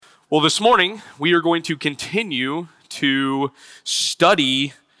Well, this morning, we are going to continue to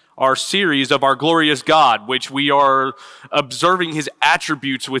study our series of our glorious God, which we are observing his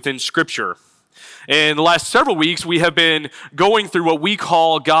attributes within Scripture. In the last several weeks, we have been going through what we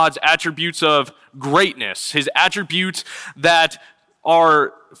call God's attributes of greatness, his attributes that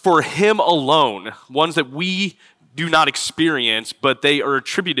are for him alone, ones that we do not experience, but they are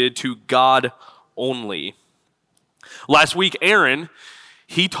attributed to God only. Last week, Aaron,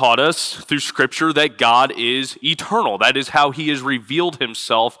 he taught us through Scripture that God is eternal. That is how he has revealed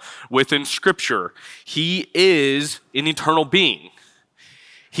himself within Scripture. He is an eternal being.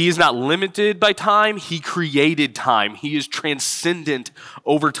 He is not limited by time. He created time. He is transcendent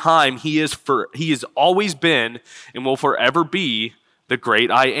over time. He has always been and will forever be the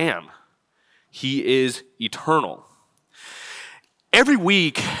great I am. He is eternal. Every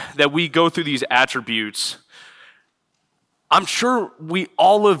week that we go through these attributes, I'm sure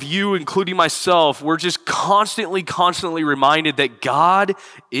all of you, including myself, we're just constantly reminded that God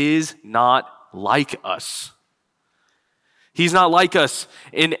is not like us. He's not like us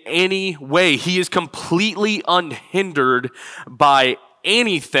in any way. He is completely unhindered by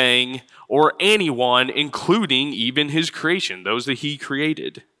anything or anyone, including even his creation, those that he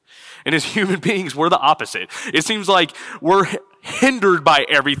created. And as human beings, we're the opposite. It seems like we're hindered by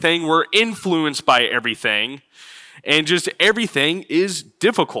everything. We're influenced by everything. And just everything is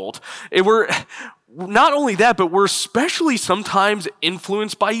difficult. And we're not only that, but we're especially sometimes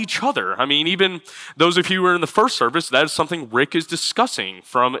influenced by each other. I mean, even those of you who were in the first service, that is something Rick is discussing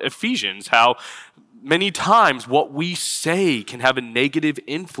from Ephesians, how many times what we say can have a negative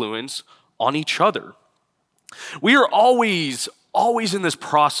influence on each other. We are always in this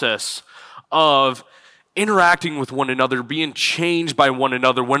process of interacting with one another, being changed by one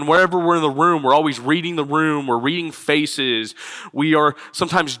another. Wherever we're in the room, we're always reading the room, we're reading faces. We are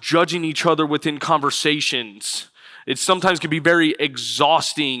sometimes judging each other within conversations. It sometimes can be very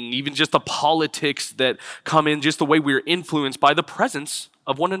exhausting, even just the politics that come in, just the way we're influenced by the presence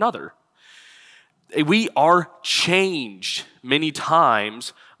of one another. We are changed many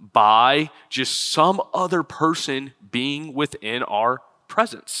times by just some other person being within our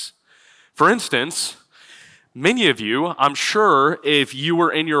presence. For instance, many of you, I'm sure, if you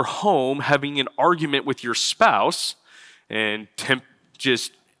were in your home having an argument with your spouse and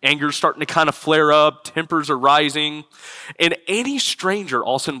just anger's starting to kind of flare up, tempers are rising, and any stranger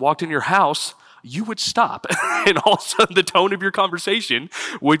all of a sudden walked in your house, you would stop. And all of a sudden the tone of your conversation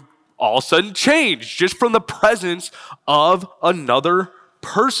would all of a sudden change just from the presence of another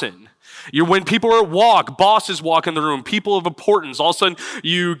person. When people are at walk, bosses walk in the room, people of importance, all of a sudden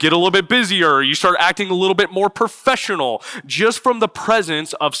you get a little bit busier, you start acting a little bit more professional. Just from the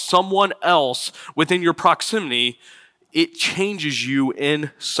presence of someone else within your proximity, it changes you in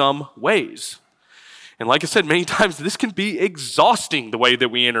some ways. And like I said, many times this can be exhausting, the way that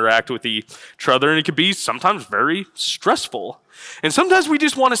we interact with each other, and it can be sometimes very stressful. And sometimes we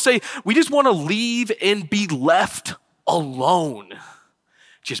just want to leave and be left alone.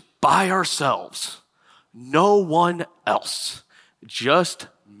 Just by ourselves, no one else, just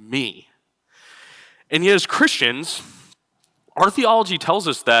me. And yet as Christians, our theology tells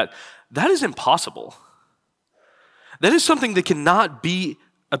us that is impossible. That is something that cannot be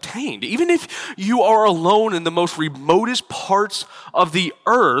obtained. Even if you are alone in the most remotest parts of the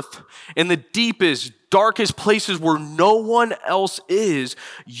earth, in the deepest, darkest places where no one else is,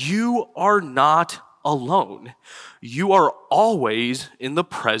 you are not alone. You are always in the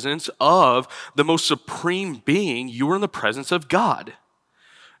presence of the most supreme being. You are in the presence of God,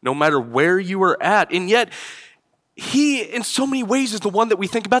 no matter where you are at. And yet, he, in so many ways, is the one that we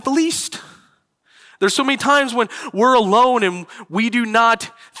think about the least. There's so many times when we're alone and we do not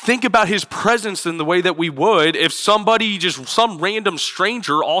think about his presence in the way that we would if some random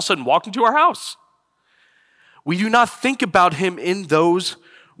stranger all of a sudden walked into our house. We do not think about him in those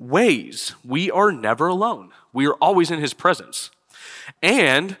ways. We are never alone. We are always in his presence.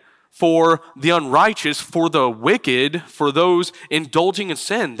 And for the unrighteous, for the wicked, for those indulging in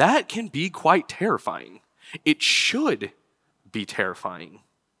sin, that can be quite terrifying. It should be terrifying.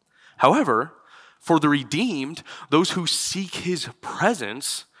 However, for the redeemed, those who seek his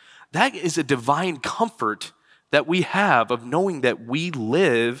presence, that is a divine comfort that we have of knowing that we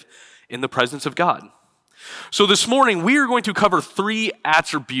live in the presence of God. So this morning, we are going to cover 3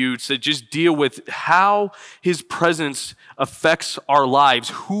 attributes that just deal with how his presence affects our lives,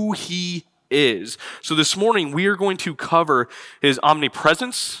 who he is. So this morning, we are going to cover his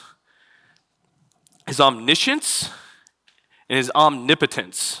omnipresence, his omniscience, and his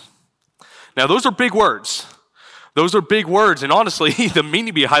omnipotence. Now, those are big words. Those are big words, and honestly, the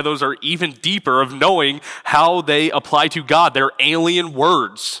meaning behind those are even deeper of knowing how they apply to God. They're alien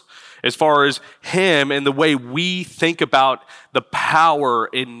words as far as him and the way we think about the power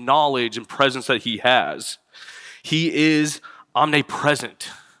and knowledge and presence that he has. He is omnipresent.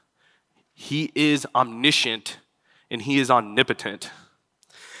 He is omniscient, and he is omnipotent.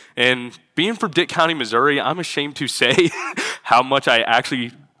 And being from Dick County, Missouri, I'm ashamed to say how much I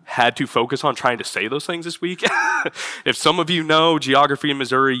actually had to focus on trying to say those things this week. If some of you know geography in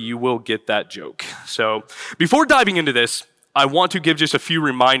Missouri, you will get that joke. So before diving into this, I want to give just a few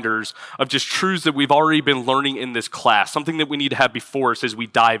reminders of just truths that we've already been learning in this class, something that we need to have before us as we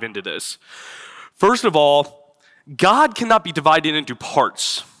dive into this. First of all, God cannot be divided into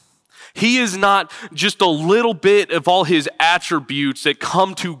parts. He is not just a little bit of all his attributes that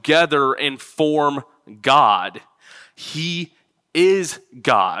come together and form God. He is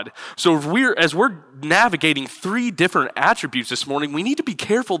God. So as we're navigating three different attributes this morning, we need to be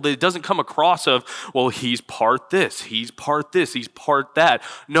careful that it doesn't come across of, well, he's part this, he's part this, he's part that.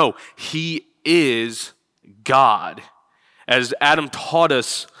 No, he is God. As Adam taught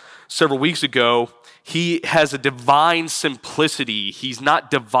us several weeks ago, he has a divine simplicity. He's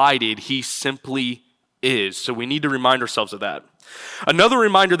not divided, he simply is. So we need to remind ourselves of that. Another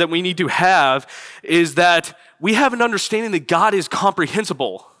reminder that we need to have is that we have an understanding that God is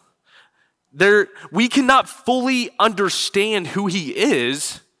comprehensible. We cannot fully understand who he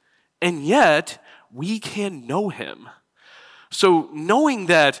is, and yet we can know him. So knowing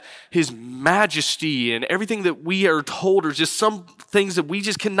that his majesty and everything that we are told are just some things that we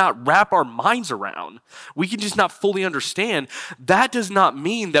just cannot wrap our minds around, we can just not fully understand, that does not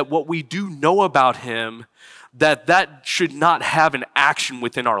mean that what we do know about him, that should not have an action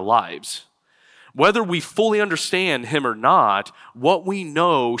within our lives. Whether we fully understand him or not, what we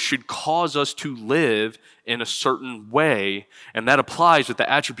know should cause us to live in a certain way, and that applies with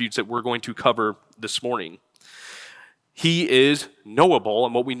the attributes that we're going to cover this morning. He is knowable,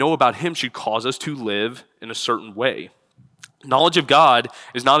 and what we know about him should cause us to live in a certain way. Knowledge of God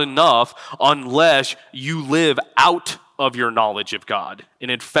is not enough unless you live out of your knowledge of God, and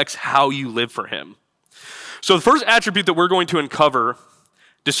it affects how you live for him. So the first attribute that we're going to uncover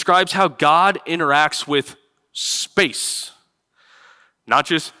describes how God interacts with space. Not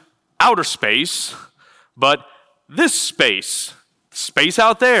just outer space, but this space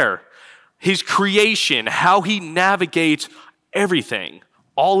out there. His creation, how he navigates everything,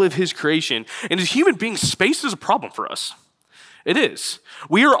 all of his creation. And as human beings, space is a problem for us. It is.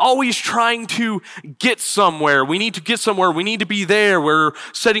 We are always trying to get somewhere. We need to get somewhere. We need to be there. We're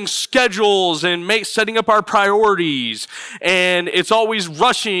setting schedules and setting up our priorities. And it's always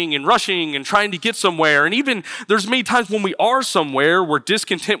rushing and trying to get somewhere. And even there's many times when we are somewhere, we're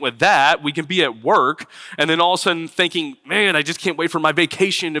discontent with that. We can be at work and then all of a sudden thinking, man, I just can't wait for my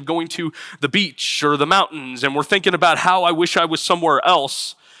vacation of going to the beach or the mountains. And we're thinking about how I wish I was somewhere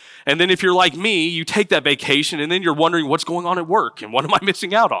else. And then if you're like me, you take that vacation and then you're wondering what's going on at work and what am I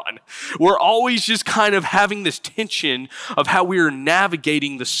missing out on? We're always just kind of having this tension of how we are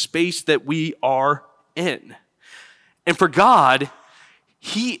navigating the space that we are in. And for God,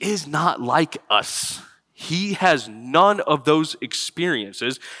 he is not like us. He has none of those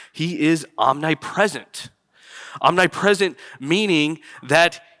experiences. He is omnipresent. Omnipresent meaning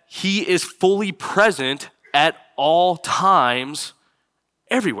that he is fully present at all times,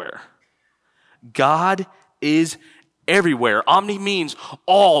 everywhere. God is everywhere. Omni means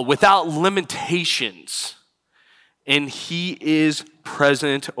all, without limitations. And he is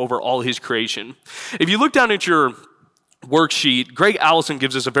present over all his creation. If you look down at your worksheet, Greg Allison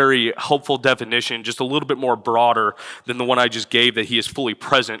gives us a very helpful definition, just a little bit more broader than the one I just gave, that he is fully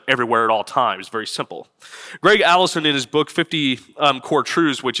present everywhere at all times. Very simple. Greg Allison, in his book, 50 Core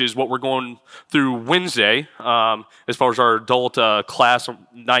Truths, which is what we're going through Wednesday, as far as our adult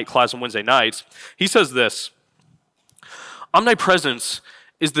night class on Wednesday nights, he says this: omnipresence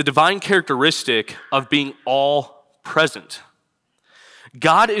is the divine characteristic of being all present.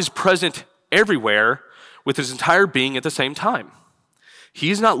 God is present everywhere with his entire being at the same time.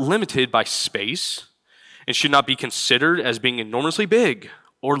 He is not limited by space and should not be considered as being enormously big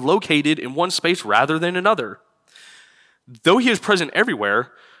or located in one space rather than another. Though he is present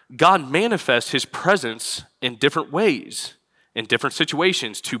everywhere, God manifests his presence in different ways, in different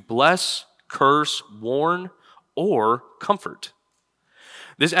situations, to bless, curse, warn, or comfort.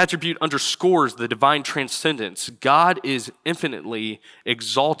 This attribute underscores the divine transcendence. God is infinitely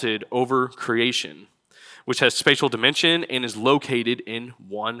exalted over creation, which has spatial dimension and is located in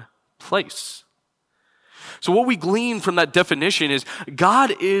one place. So what we glean from that definition is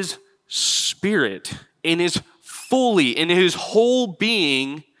God is spirit and is fully in his whole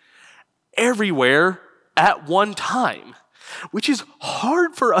being everywhere at one time, which is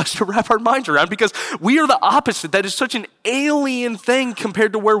hard for us to wrap our minds around because we are the opposite. That is such an alien thing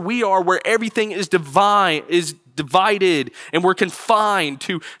compared to where we are, where everything is divided and we're confined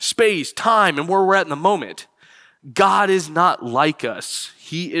to space, time, and where we're at in the moment. God is not like us.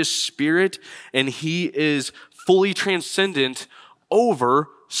 He is spirit and he is fully transcendent over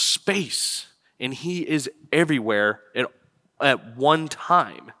space. And he is everywhere at one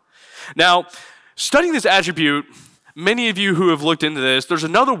time. Now, studying this attribute, many of you who have looked into this, there's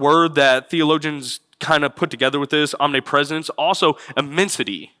another word that theologians kind of put together with this, omnipresence, also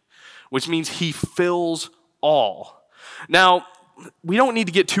immensity, which means he fills all. Now, we don't need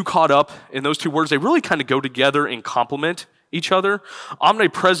to get too caught up in those two words. They really kind of go together and complement each other.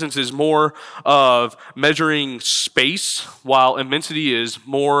 Omnipresence is more of measuring space, while immensity is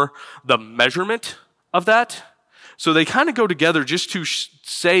more the measurement of that. So they kind of go together just to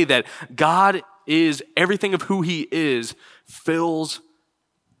say that God is everything of who he is, fills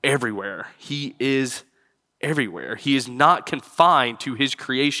everywhere. He is everywhere. He is not confined to his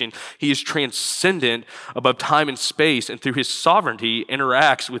creation. He is transcendent above time and space, and through his sovereignty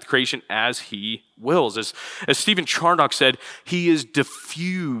interacts with creation as he wills. As Stephen Charnock said, he is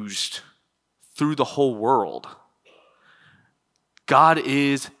diffused through the whole world. God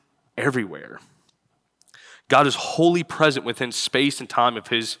is everywhere. God is wholly present within space and time of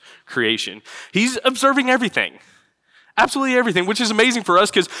his creation. He's observing everything. Absolutely everything, which is amazing for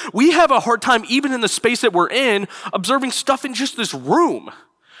us because we have a hard time, even in the space that we're in, observing stuff in just this room.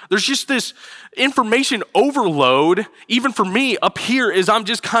 There's just this information overload, even for me up here, as I'm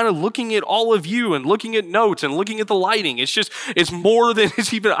just kind of looking at all of you and looking at notes and looking at the lighting. It's more than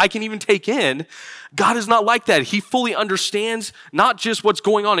I can even take in. God is not like that. He fully understands not just what's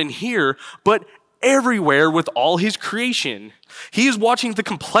going on in here, but everywhere with all his creation. He is watching the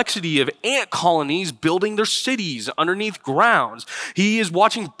complexity of ant colonies building their cities underneath grounds. He is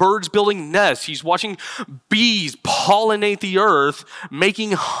watching birds building nests. He's watching bees pollinate the earth,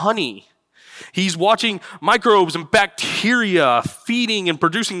 making honey. He's watching microbes and bacteria feeding and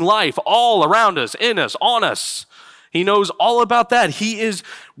producing life all around us, in us, on us. He knows all about that. He is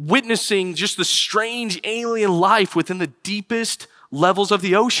witnessing just the strange alien life within the deepest levels of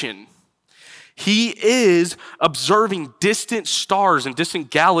the ocean. He is observing distant stars and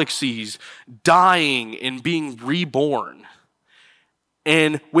distant galaxies dying and being reborn.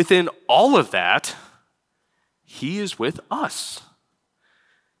 And within all of that, he is with us.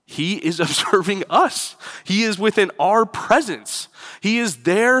 He is observing us. He is within our presence. He is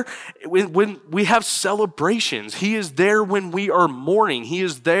there when we have celebrations. He is there when we are mourning. He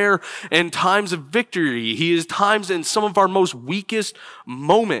is there in times of victory. He is times in some of our most weakest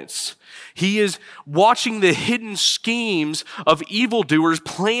moments. He is watching the hidden schemes of evildoers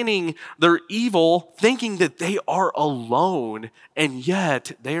planning their evil, thinking that they are alone, and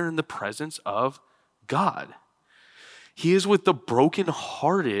yet they are in the presence of God. He is with the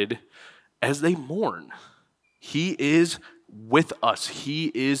brokenhearted as they mourn. He is with us. He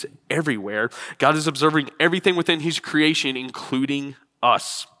is everywhere. God is observing everything within his creation, including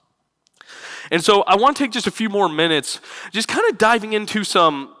us. And so I want to take just a few more minutes, just kind of diving into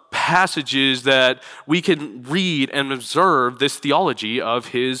some passages that we can read and observe this theology of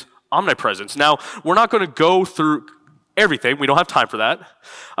his omnipresence. Now, we're not going to go through everything. We don't have time for that.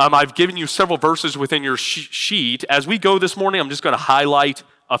 I've given you several verses within your sheet. As we go this morning, I'm just going to highlight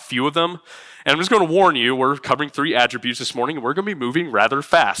a few of them. And I'm just going to warn you, we're covering 3 attributes this morning, and we're going to be moving rather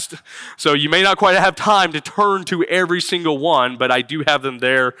fast. So you may not quite have time to turn to every single one, but I do have them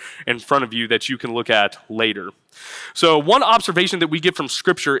there in front of you that you can look at later. So one observation that we get from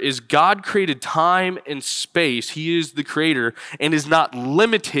Scripture is God created time and space. He is the creator and is not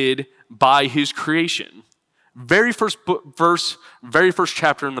limited by his creation. Very first verse, very first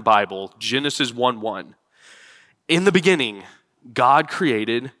chapter in the Bible, Genesis 1:1. In the beginning, God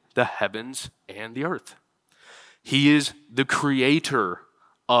created the heavens and the earth. He is the creator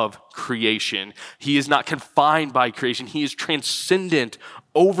of creation. He is not confined by creation. He is transcendent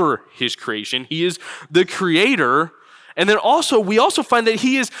over his creation. He is the creator. And then we also find that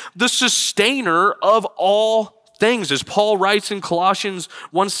he is the sustainer of all things. As Paul writes in Colossians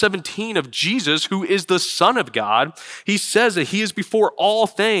 1:17 of Jesus, who is the Son of God, he says that he is before all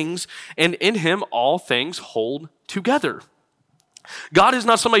things, and in him all things hold together. God is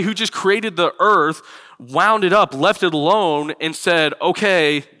not somebody who just created the earth, wound it up, left it alone, and said,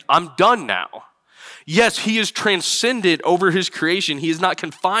 okay, I'm done now. Yes, he is transcendent over his creation. He is not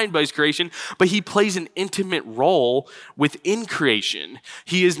confined by his creation, but he plays an intimate role within creation.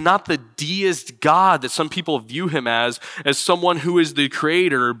 He is not the deist God that some people view him as someone who is the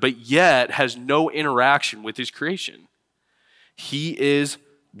creator, but yet has no interaction with his creation. He is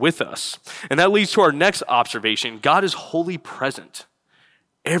with us. And that leads to our next observation. God is wholly present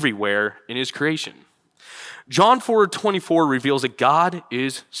everywhere in his creation. John 4:24 reveals that God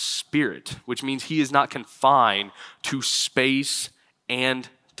is spirit, which means he is not confined to space and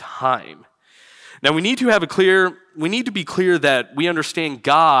time. Now we need to be clear that we understand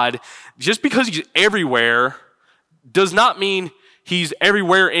God, just because he's everywhere does not mean he's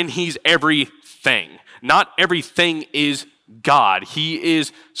everywhere and he's everything. Not everything is God. He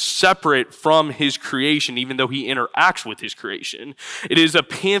is separate from his creation, even though he interacts with his creation. It is a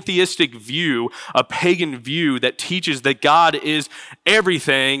pantheistic view, a pagan view that teaches that God is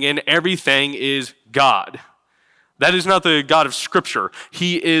everything and everything is God. That is not the God of Scripture.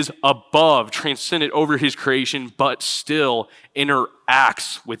 He is above, transcendent over his creation, but still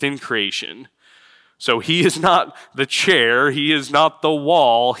interacts within creation. So he is not the chair, he is not the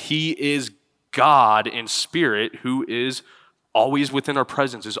wall, he is God in spirit who is always within our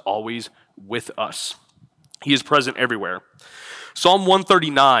presence, is always with us. He is present everywhere. Psalm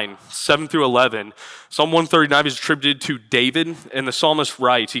 139, 7 through 11. Psalm 139 is attributed to David, and the psalmist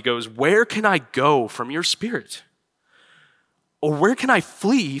writes, he goes, "Where can I go from your spirit? Or where can I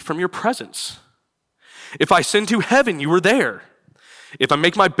flee from your presence? If I ascend to heaven, you are there. If I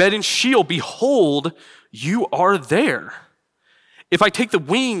make my bed in Sheol, behold, you are there. If I take the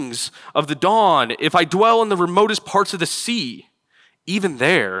wings of the dawn, if I dwell in the remotest parts of the sea, even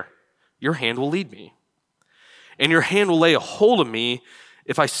there, your hand will lead me. And your hand will lay a hold of me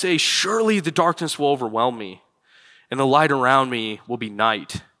if I say, surely the darkness will overwhelm me, and the light around me will be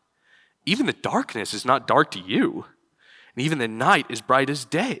night. Even the darkness is not dark to you, and even the night is bright as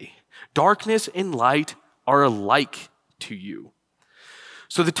day. Darkness and light are alike to you."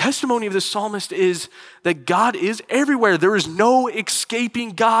 So the testimony of the psalmist is that God is everywhere. There is no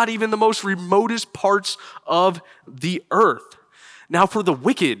escaping God, even the most remotest parts of the earth. Now for the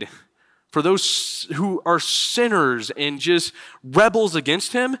wicked, for those who are sinners and just rebels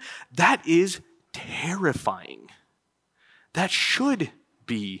against him, that is terrifying. That should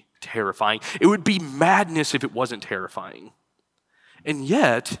be terrifying. It would be madness if it wasn't terrifying. And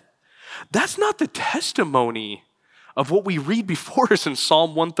yet, that's not the testimony of what we read before us in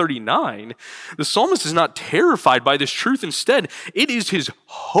Psalm 139. The psalmist is not terrified by this truth. Instead, it is his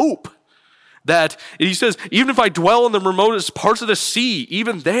hope that he says, even if I dwell in the remotest parts of the sea,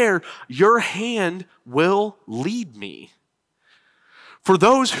 even there, your hand will lead me. For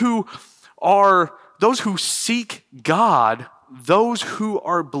those who seek God, those who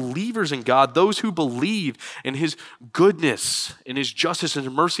are believers in God, those who believe in his goodness, in his justice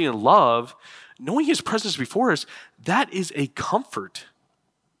and mercy and love, knowing his presence before us, that is a comfort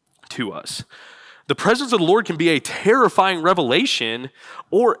to us. The presence of the Lord can be a terrifying revelation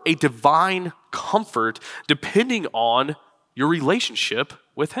or a divine comfort depending on your relationship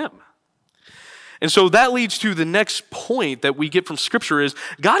with him. And so that leads to the next point that we get from Scripture is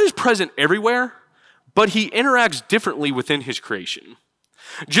God is present everywhere, but he interacts differently within his creation.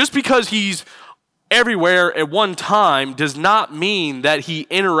 Just because he's everywhere at one time does not mean that he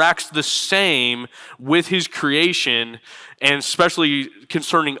interacts the same with his creation, and especially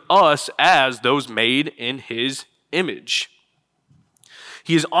concerning us as those made in his image.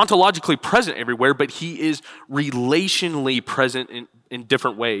 He is ontologically present everywhere, but he is relationally present in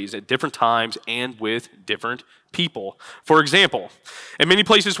different ways, at different times, and with different people. For example, in many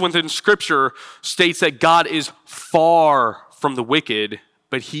places within Scripture states that God is far from the wicked,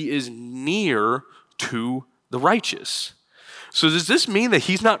 but he is near to the righteous. So does this mean that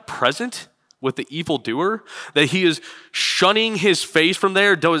he's not present with the evildoer? That he is shunning his face from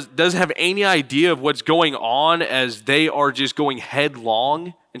there? Doesn't have any idea of what's going on as they are just going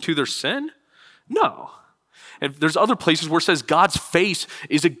headlong into their sin? No. And there's other places where it says God's face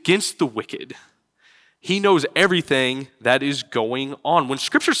is against the wicked. He knows everything that is going on. When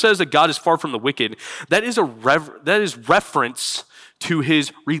Scripture says that God is far from the wicked, that is reference to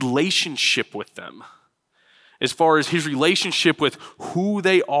his relationship with them. As far as his relationship with who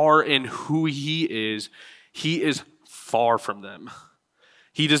they are and who he is far from them.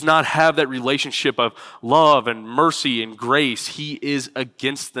 He does not have that relationship of love and mercy and grace. He is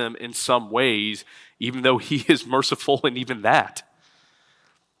against them in some ways, even though he is merciful in even that.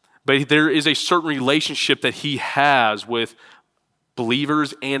 But there is a certain relationship that he has with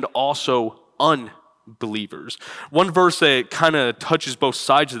believers and also unbelievers. believers. One verse that kind of touches both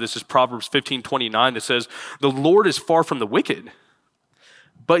sides of this is Proverbs 15:29 that says, "The Lord is far from the wicked,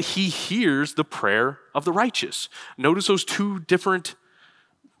 but he hears the prayer of the righteous." Notice those two different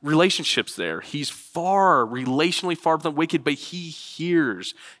relationships there. He's relationally far from the wicked, but he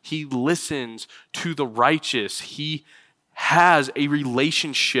hears, he listens to the righteous. He has a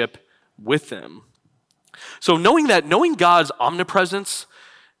relationship with them. So knowing God's omnipresence,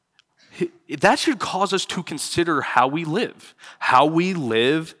 that should cause us to consider how we live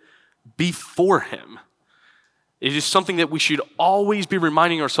before him. It is something that we should always be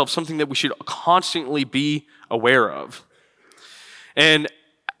reminding ourselves, something that we should constantly be aware of. And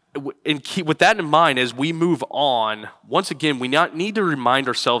with that in mind, as we move on, once again, we need to remind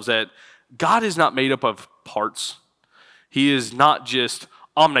ourselves that God is not made up of parts. He is not just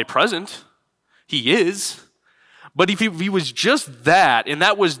omnipresent. He is. But if he was just that, and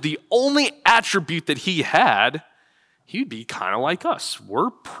that was the only attribute that he had, he'd be kind of like us. We're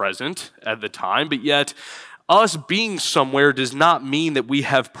present at the time, but yet us being somewhere does not mean that we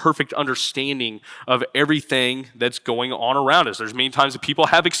have perfect understanding of everything that's going on around us. There's many times that people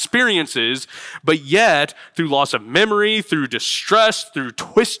have experiences, but yet through loss of memory, through distress, through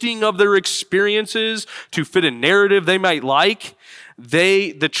twisting of their experiences to fit a narrative they might like,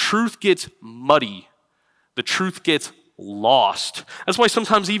 the truth gets muddy. The truth gets lost. That's why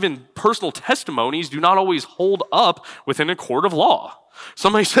sometimes even personal testimonies do not always hold up within a court of law.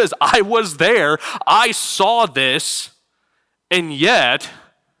 Somebody says, "I was there, I saw this," and yet,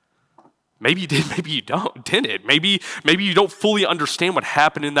 maybe you did, maybe you didn't. Maybe you don't fully understand what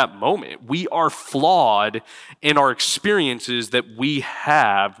happened in that moment. We are flawed in our experiences that we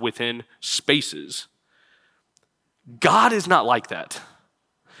have within spaces. God is not like that.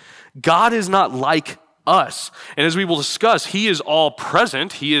 God is not like us. And as we will discuss, he is all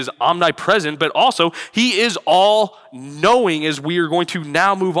present, he is omnipresent, but also he is all knowing, as we are going to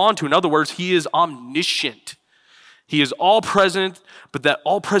now move on to. In other words, he is omniscient. He is all present, but that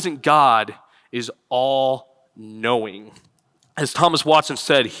all present God is all knowing. As Thomas Watson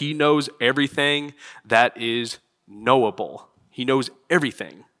said, he knows everything that is knowable. He knows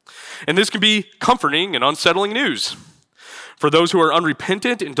everything. And this can be comforting and unsettling news. For those who are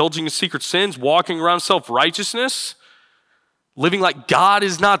unrepentant, indulging in secret sins, walking around self-righteousness, living like God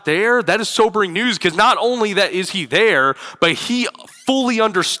is not there, that is sobering news, because not only that is he there, but he fully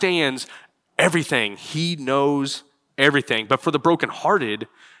understands everything. He knows everything. But for the brokenhearted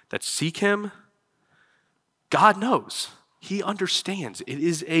that seek him, God knows. He understands. It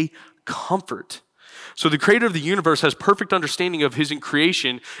is a comfort. So the creator of the universe has perfect understanding of his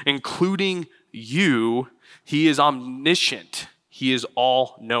creation, including you. He is omniscient. He is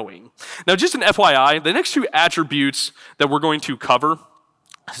all-knowing. Now, just an FYI, the next two attributes that we're going to cover,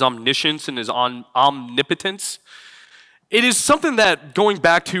 his omniscience and his omnipotence, it is something that, going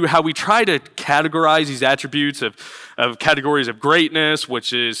back to how we try to categorize these attributes of categories of greatness,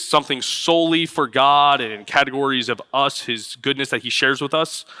 which is something solely for God, and in categories of us, his goodness that he shares with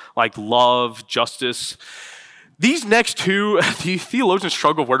us, like love, justice. These next two, the theologians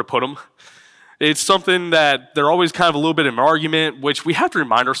struggle where to put them. It's something that they're always kind of a little bit of an argument, which we have to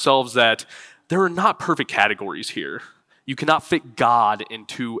remind ourselves that there are not perfect categories here. You cannot fit God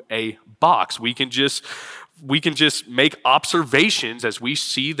into a box. We can just make observations as we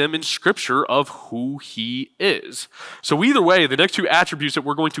see them in Scripture of who he is. So either way, the next two attributes that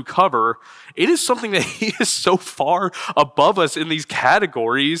we're going to cover, it is something that he is so far above us in these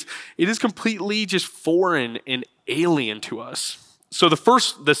categories, it is completely just foreign and alien to us. So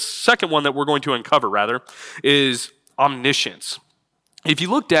the second one that we're going to uncover, is omniscience. If you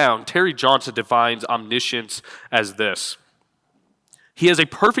look down, Terry Johnson defines omniscience as this: he has a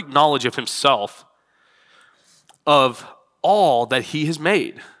perfect knowledge of himself, of all that he has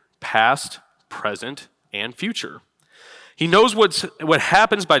made, past, present, and future. He knows what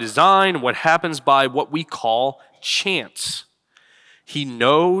happens by design and what happens by what we call chance. He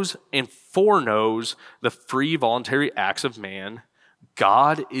knows and foreknows the free voluntary acts of man.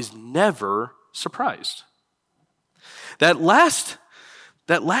 God is never surprised. That last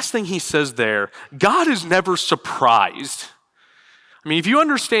thing he says there, God is never surprised. I mean, if you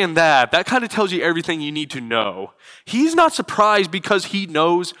understand that kind of tells you everything you need to know. He's not surprised because he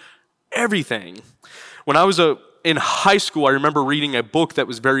knows everything. When I was in high school, I remember reading a book that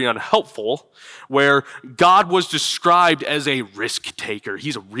was very unhelpful, where God was described as a risk taker.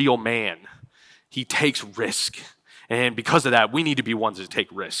 He's a real man. He takes risk. And because of that, we need to be ones that take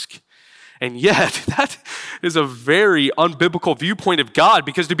risk. And yet, that is a very unbiblical viewpoint of God,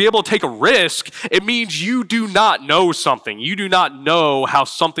 because to be able to take a risk, it means you do not know something. You do not know how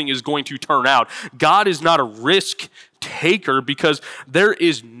something is going to turn out. God is not a risk taker because there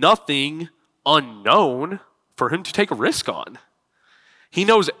is nothing unknown for him to take a risk on. He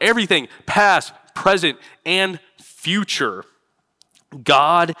knows everything, past, present, and future.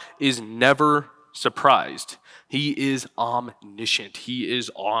 God is never surprised. He is omniscient. He is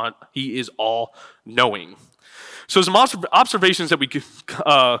all-knowing. So some observations that we could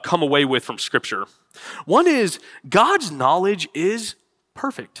come away with from Scripture. One is God's knowledge is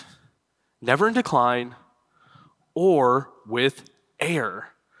perfect, never in decline or with error.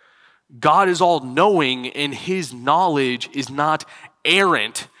 God is all-knowing, and his knowledge is not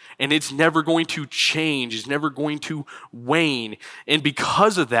errant, and it's never going to change. It's never going to wane. And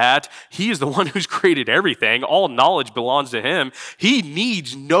because of that, he is the one who's created everything. All knowledge belongs to him. He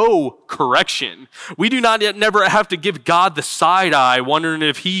needs no correction. We do not yet never have to give God the side eye, wondering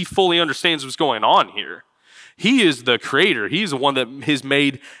if he fully understands what's going on here. He is the creator. He's the one that has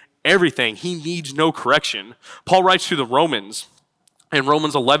made everything. He needs no correction. Paul writes to the Romans in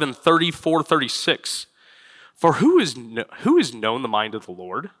Romans 11:34-36, "For who is known the mind of the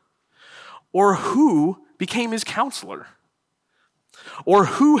Lord? Or who became his counselor? Or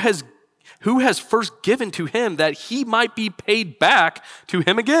who has first given to him that he might be paid back to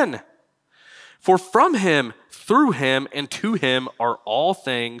him again? For from him, through him, and to him are all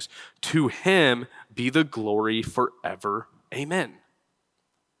things. To him be the glory forever. Amen."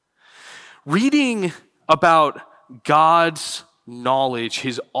 Reading about God's knowledge,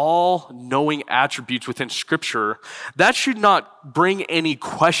 his all-knowing attributes within Scripture, that should not bring any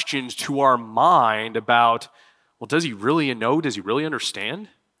questions to our mind about, well, does he really know? Does he really understand?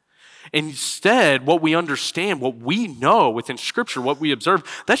 Instead, what we understand, what we know within Scripture, what we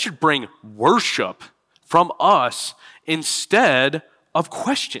observe, that should bring worship from us instead of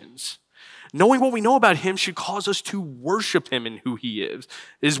questions. Knowing what we know about him should cause us to worship him in who he is.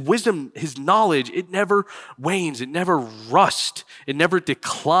 His wisdom, his knowledge, it never wanes, it never rusts, it never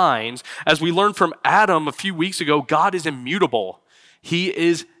declines. As we learned from Adam a few weeks ago, God is immutable. He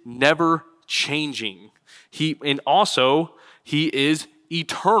is never changing. He is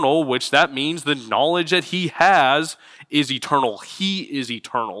eternal, which that means the knowledge that he has is eternal. He is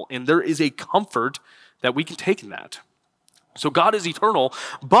eternal, and there is a comfort that we can take in that. So God is eternal,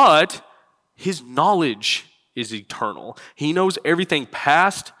 but his knowledge is eternal. He knows everything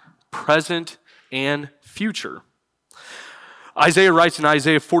past, present, and future. Isaiah writes in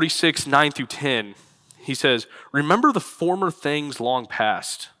Isaiah 46:9-10, he says, "Remember the former things long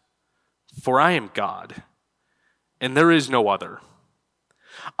past, for I am God, and there is no other.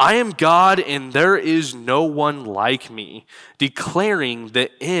 I am God, and there is no one like me, declaring the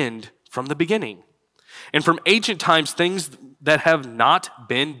end from the beginning, and from ancient times things that have not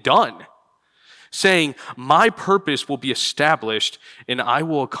been done, saying, my purpose will be established, and I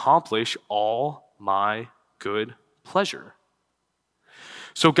will accomplish all my good pleasure."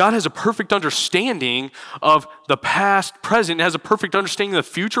 So God has a perfect understanding of the past, present, has a perfect understanding of the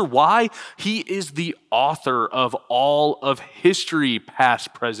future. Why? He is the author of all of history,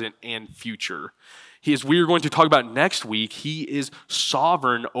 past, present, and future. As we are going to talk about next week, he is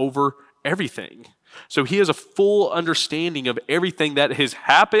sovereign over everything. So he has a full understanding of everything that has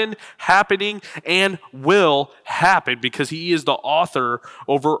happened, happening, and will happen, because he is the author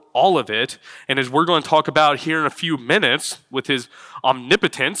over all of it. And as we're going to talk about here in a few minutes with his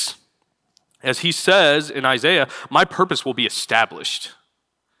omnipotence, as he says in Isaiah, my purpose will be established.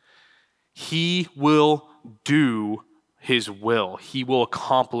 He will do his will. He will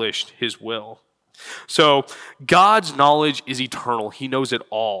accomplish his will. So God's knowledge is eternal. He knows it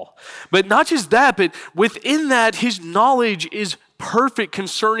all. But not just that, but within that, his knowledge is perfect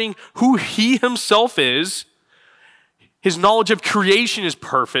concerning who he himself is. His knowledge of creation is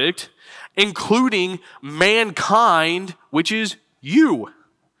perfect, including mankind, which is you.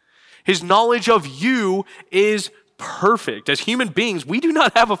 His knowledge of you is perfect. As human beings, we do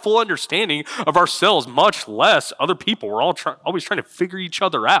not have a full understanding of ourselves, much less other people. We're always trying to figure each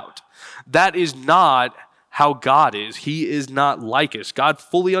other out. That is not how God is. He is not like us. God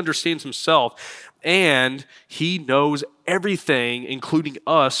fully understands himself, and he knows everything, including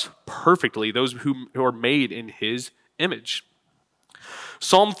us, perfectly, those who are made in his image.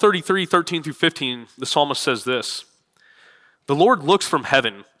 Psalm 33:13-15, the psalmist says this, "The Lord looks from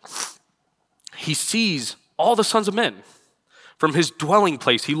heaven. He sees all the sons of men. From his dwelling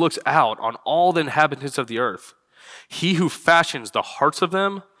place, he looks out on all the inhabitants of the earth. He who fashions the hearts of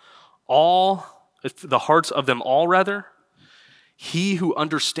them all, he who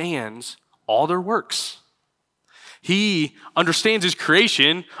understands all their works. He understands his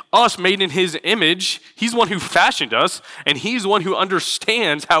creation, us made in his image. He's the one who fashioned us, and he's the one who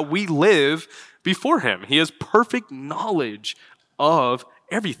understands how we live before him. He has perfect knowledge of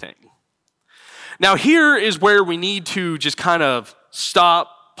everything. Now, here is where we need to just kind of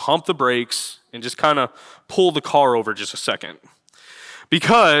stop, pump the brakes, and just kind of pull the car over just a second.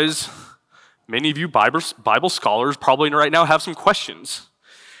 Because many of you Bible scholars probably right now have some questions.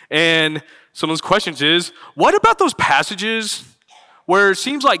 And some of those questions is, what about those passages where it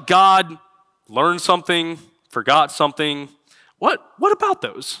seems like God learned something, forgot something? What about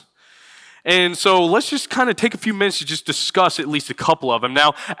those? And so let's just kind of take a few minutes to just discuss at least a couple of them.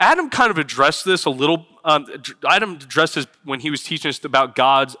 Now, Adam kind of addressed this a little. Adam addressed this when he was teaching us about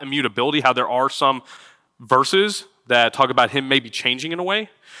God's immutability, how there are some verses that talk about him maybe changing in a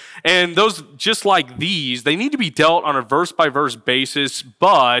way. And those, just like these, they need to be dealt on a verse-by-verse basis,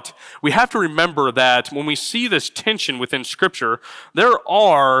 but we have to remember that when we see this tension within Scripture, there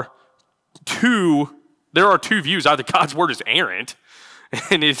are two views. Either God's word is errant,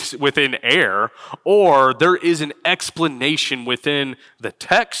 and it's within air, or there is an explanation within the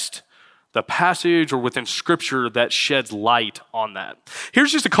text, the passage, or within Scripture that sheds light on that.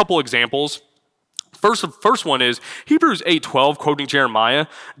 Here's just a couple examples. First one is Hebrews 8:12, quoting Jeremiah.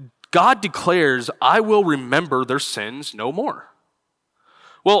 God declares, "I will remember their sins no more."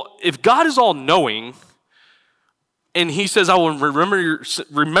 Well, if God is all-knowing, and he says, "I will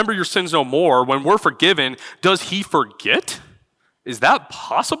remember your sins no more," when we're forgiven, does he forget? Is that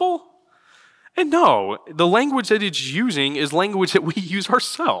possible? And no, the language that it's using is language that we use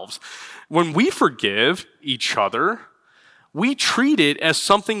ourselves. When we forgive each other, we treat it as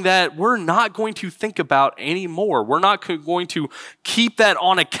something that we're not going to think about anymore. We're not going to keep that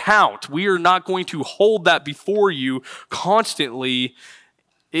on account. We are not going to hold that before you constantly.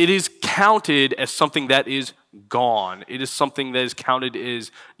 It is counted as something that is gone. It is something that is counted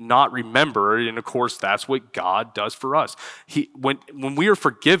as not remembered. And of course, that's what God does for us. When we are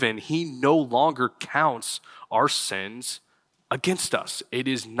forgiven, he no longer counts our sins against us. It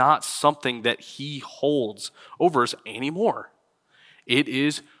is not something that he holds over us anymore. It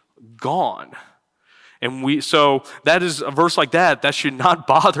is gone. And so that is a verse like that should not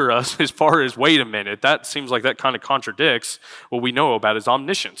bother us as far as, wait a minute, that seems like that kind of contradicts what we know about his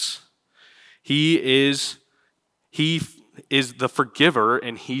omniscience. He is the forgiver,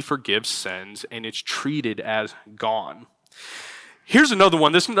 and he forgives sins, and it's treated as gone. Here's another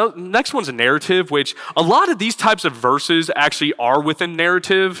one. This next one's a narrative, which a lot of these types of verses actually are within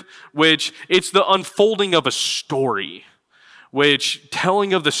narrative, which it's the unfolding of a story, which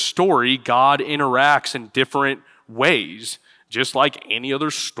telling of the story, God interacts in different ways, just like any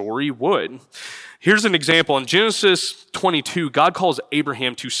other story would. Here's an example. In Genesis 22, God calls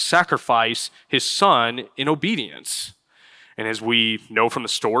Abraham to sacrifice his son in obedience. And as we know from the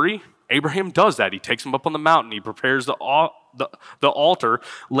story, Abraham does that. He takes him up on the mountain. He prepares the altar,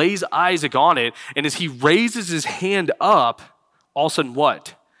 lays Isaac on it, and as he raises his hand up, all of a sudden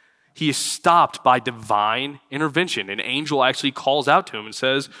what? He is stopped by divine intervention. An angel actually calls out to him and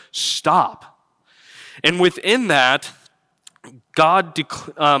says, "Stop." And within that, God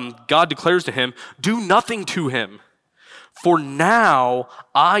declares to him, "Do nothing to him, for now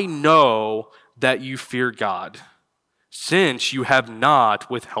I know that you fear God, since you have not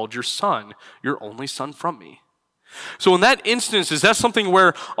withheld your son, your only son, from me." So in that instance, is that something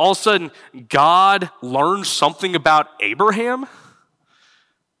where all of a sudden God learns something about Abraham?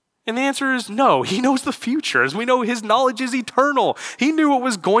 And the answer is no. He knows the future. As we know, his knowledge is eternal. He knew what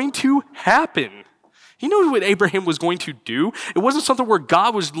was going to happen. He knew what Abraham was going to do. It wasn't something where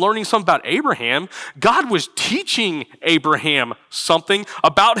God was learning something about Abraham. God was teaching Abraham something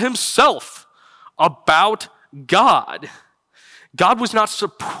about himself, about God. God was not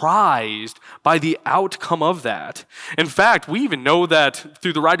surprised by the outcome of that. In fact, we even know that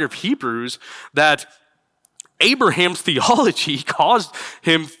through the writer of Hebrews that Abraham's theology caused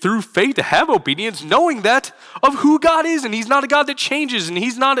him through faith to have obedience, knowing that of who God is, and he's not a God that changes, and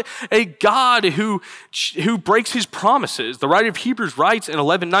he's not a God who breaks his promises. The writer of Hebrews writes in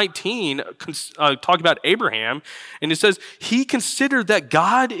 11:19, talking about Abraham, and it says, he considered that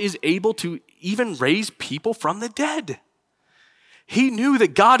God is able to even raise people from the dead. He knew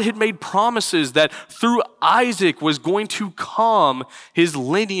that God had made promises that through Isaac was going to come his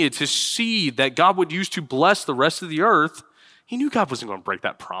lineage, his seed, that God would use to bless the rest of the earth. He knew God wasn't going to break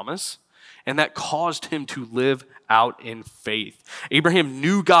that promise, and that caused him to live out in faith. Abraham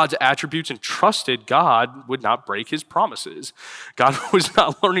knew God's attributes and trusted God would not break his promises. God was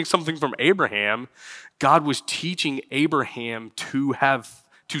not learning something from Abraham. God was teaching Abraham to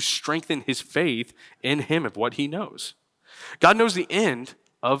to strengthen his faith in him of what he knows. God knows the end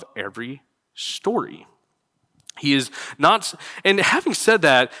of every story. He is not, and having said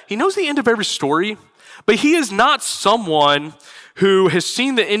that, he knows the end of every story, but he is not someone who has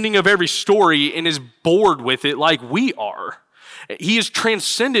seen the ending of every story and is bored with it like we are. He is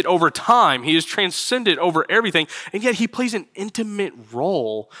transcendent over time. He is transcendent over everything, and yet he plays an intimate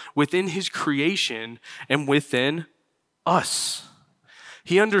role within his creation and within us.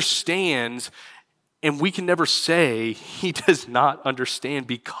 He understands, and we can never say he does not understand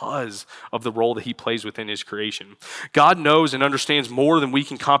because of the role that he plays within his creation. God knows and understands more than we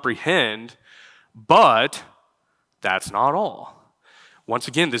can comprehend, but that's not all. Once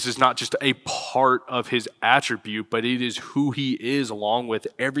again, this is not just a part of his attribute, but it is who he is along with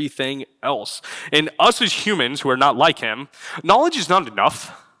everything else. And us as humans who are not like him, knowledge is not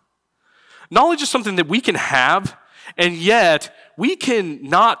enough. Knowledge is something that we can have, and yet we can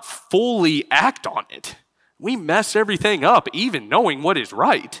not fully act on it. We mess everything up, even knowing what is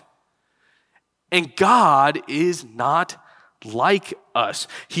right. And God is not like us.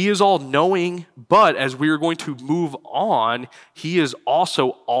 He is all knowing, but as we are going to move on, he is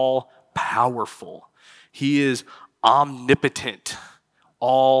also all powerful. He is omnipotent,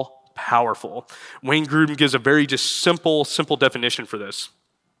 all powerful. Wayne Grudem gives a very just simple definition for this.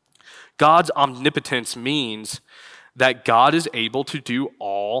 God's omnipotence means that God is able to do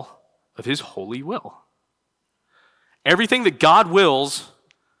all of his holy will. Everything that God wills,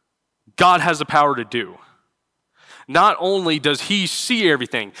 God has the power to do. Not only does he see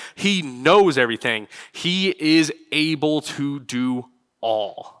everything, he knows everything. He is able to do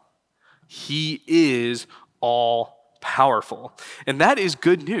all. He is all powerful. And that is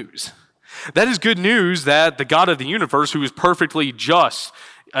good news. That is good news that the God of the universe, who is perfectly just,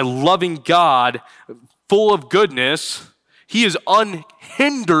 a loving God, full of goodness, he is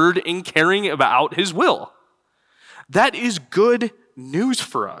unhindered in carrying out his will. That is good news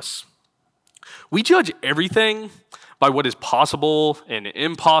for us. We judge everything by what is possible and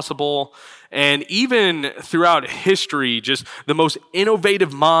impossible, and even throughout history, just the most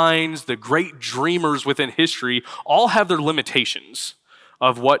innovative minds, the great dreamers within history, all have their limitations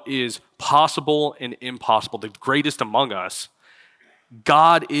of what is possible and impossible. The greatest among us,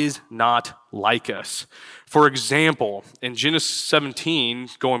 God is not like us. For example, in Genesis 17,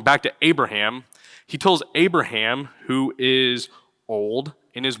 going back to Abraham, he tells Abraham, who is old,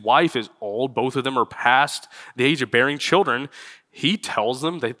 and his wife is old, both of them are past the age of bearing children, he tells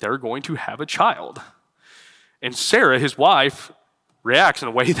them that they're going to have a child. And Sarah, his wife, reacts in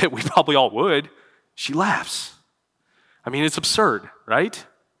a way that we probably all would. She laughs. I mean, it's absurd, right?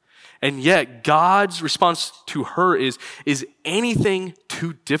 And yet, God's response to her is anything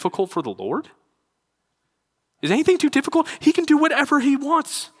too difficult for the Lord? Is anything too difficult? He can do whatever he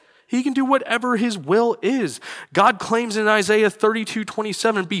wants. He can do whatever his will is. God claims in Isaiah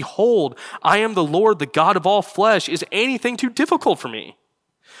 32:27, "Behold, I am the Lord, the God of all flesh. Is anything too difficult for me?"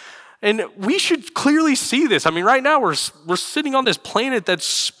 And we should clearly see this. I mean, right now we're sitting on this planet that's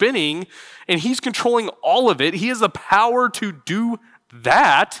spinning, and he's controlling all of it. He has the power to do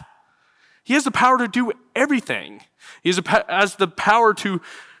that. He has the power to do everything. He has the power to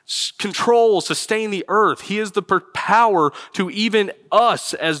control, sustain the earth. He has the power to even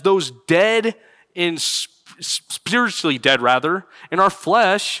us as those dead in spiritually dead rather, in our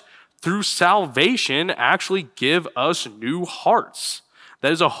flesh, through salvation, actually give us new hearts.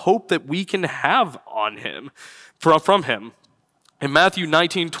 That is a hope that we can have on him, from him. In Matthew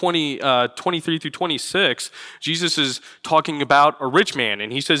 19:23 through 26, Jesus is talking about a rich man,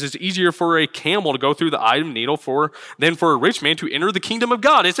 and he says it's easier for a camel to go through the eye of a needle than for a rich man to enter the kingdom of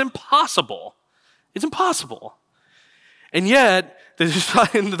God. It's impossible. It's impossible. And yet,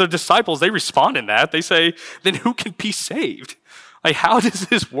 the disciples, they respond in that. They say, then who can be saved? Like, how does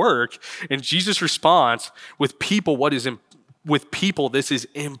this work? And Jesus responds, with people, this is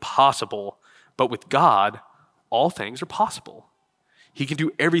impossible. But with God, all things are possible. He can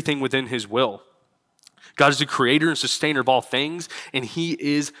do everything within his will. God is the creator and sustainer of all things, and he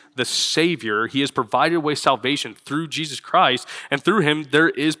is the Savior. He has provided away salvation through Jesus Christ, and through him there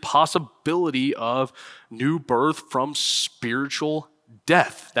is possibility of new birth from spiritual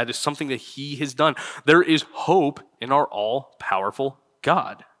death. That is something that he has done. There is hope in our all-powerful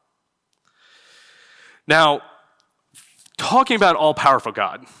God. Now, talking about all-powerful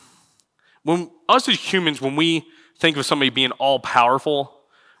God, when us as humans, when we think of somebody being all-powerful,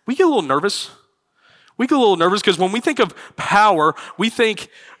 we get a little nervous. We get a little nervous because when we think of power, we think,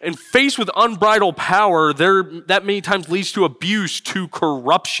 and faced with unbridled power, that many times leads to abuse, to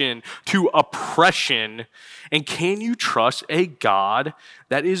corruption, to oppression. And can you trust a God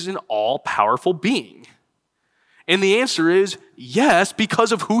that is an all-powerful being? And the answer is yes,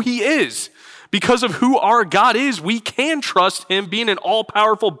 because of who he is. Because of who our God is, we can trust him being an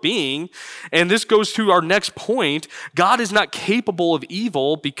all-powerful being. And this goes to our next point. God is not capable of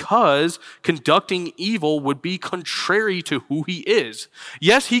evil because conducting evil would be contrary to who he is.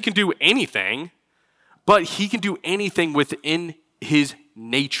 Yes, he can do anything, but he can do anything within his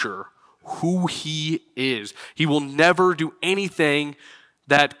nature, who he is. He will never do anything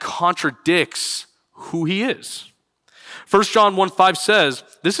that contradicts who he is. 1 John 1:5 says,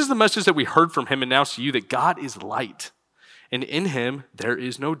 "This is the message that we heard from him announced to you, that God is light, and in him there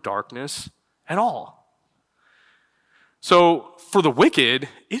is no darkness at all." So for the wicked,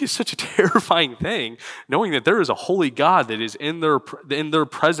 it is such a terrifying thing, knowing that there is a holy God that is in their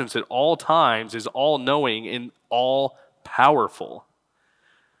presence at all times, is all-knowing and all-powerful.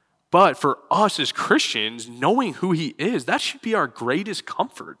 But for us as Christians, knowing who he is, that should be our greatest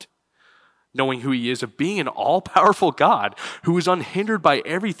comfort. Knowing who he is, of being an all-powerful God who is unhindered by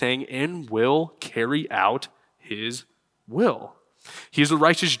everything and will carry out his will. He is a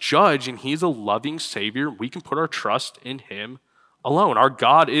righteous judge and he is a loving Savior. We can put our trust in him alone. Our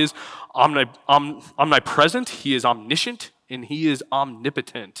God is omnipresent, he is omniscient, and he is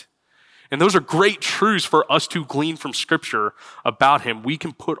omnipotent. And those are great truths for us to glean from Scripture about him. We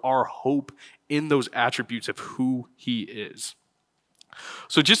can put our hope in those attributes of who he is.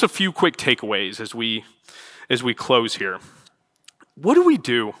 So just a few quick takeaways as we close here. What do we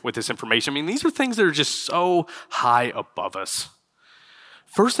do with this information? I mean, these are things that are just so high above us.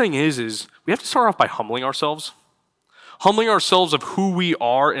 First thing is we have to start off by humbling ourselves. Humbling ourselves of who we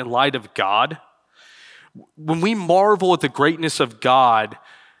are in light of God. When we marvel at the greatness of God,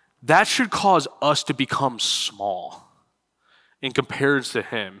 that should cause us to become small in comparison to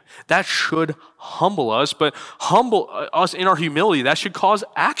him. That should humble us, but humble us in our humility, that should cause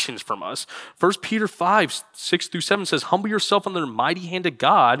actions from us. 1 Peter 5:6-7 says, "Humble yourself under the mighty hand of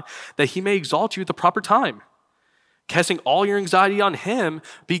God, that he may exalt you at the proper time, casting all your anxiety on him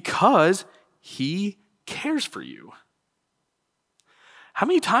because he cares for you." How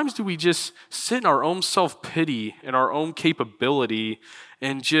many times do we just sit in our own self-pity and our own capability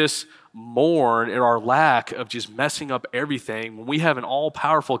and just mourn at our lack of just messing up everything when we have an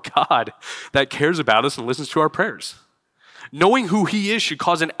all-powerful God that cares about us and listens to our prayers? Knowing who he is should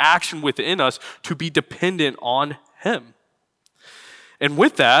cause an action within us to be dependent on him. And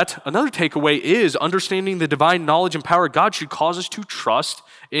with that, another takeaway is understanding the divine knowledge and power of God should cause us to trust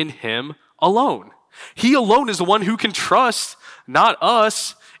in him alone. He alone is the one who can trust, not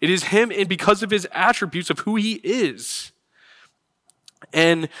us. It is him, and because of his attributes of who he is.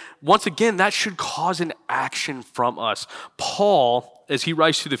 And once again, that should cause an action from us. Paul, as he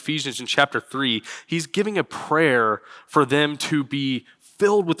writes to the Ephesians in chapter 3, he's giving a prayer for them to be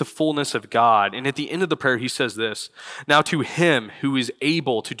filled with the fullness of God. And at the end of the prayer, he says this: "Now to him who is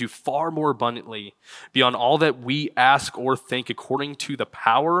able to do far more abundantly beyond all that we ask or think, according to the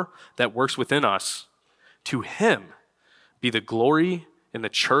power that works within us, to him be the glory in the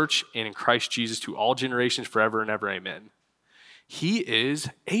church and in Christ Jesus to all generations forever and ever. Amen." He is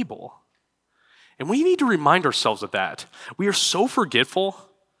able. And we need to remind ourselves of that. We are so forgetful.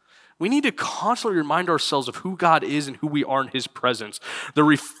 We need to constantly remind ourselves of who God is and who we are in his presence. The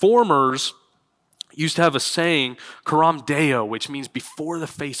Reformers used to have a saying, "Coram Deo," which means before the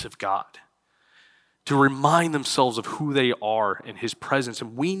face of God, to remind themselves of who they are in his presence.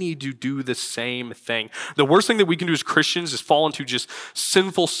 And we need to do the same thing. The worst thing that we can do as Christians is fall into just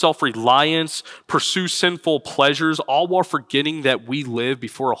sinful self-reliance, pursue sinful pleasures, all while forgetting that we live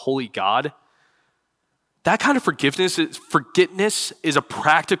before a holy God. That kind of forgiveness is a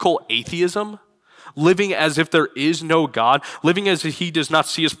practical atheism, living as if there is no God, living as if he does not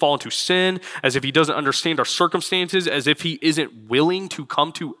see us fall into sin, as if he doesn't understand our circumstances, as if he isn't willing to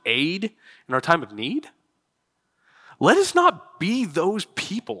come to aid in our time of need. Let us not be those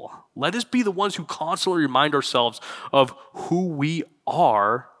people. Let us be the ones who constantly remind ourselves of who we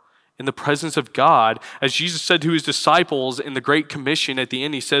are in the presence of God. As Jesus said to his disciples in the Great Commission at the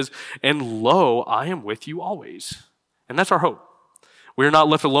end, he says, "And lo, I am with you always." And that's our hope. We are not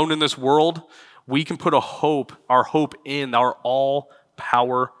left alone in this world. We can put our hope in our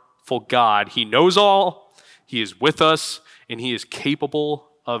all-powerful God. He knows all, he is with us, and he is capable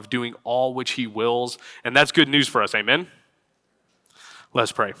of doing all which he wills. And that's good news for us, amen?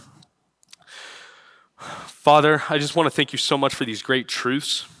 Let's pray. Father, I just want to thank you so much for these great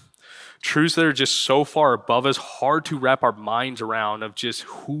truths. Truths that are just so far above us, hard to wrap our minds around of just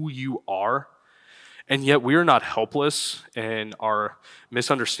who you are. And yet we are not helpless in our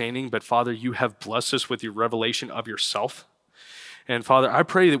misunderstanding, but Father, you have blessed us with your revelation of yourself. And Father, I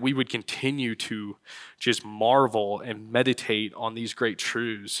pray that we would continue to just marvel and meditate on these great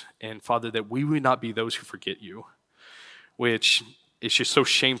truths. And Father, that we would not be those who forget you, which is just so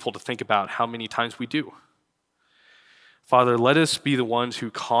shameful to think about how many times we do. Father, let us be the ones who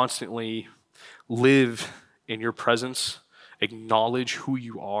constantly live in your presence, acknowledge who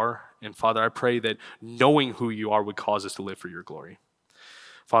you are. And Father, I pray that knowing who you are would cause us to live for your glory.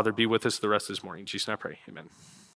 Father, be with us the rest of this morning. In Jesus' name I pray. Amen.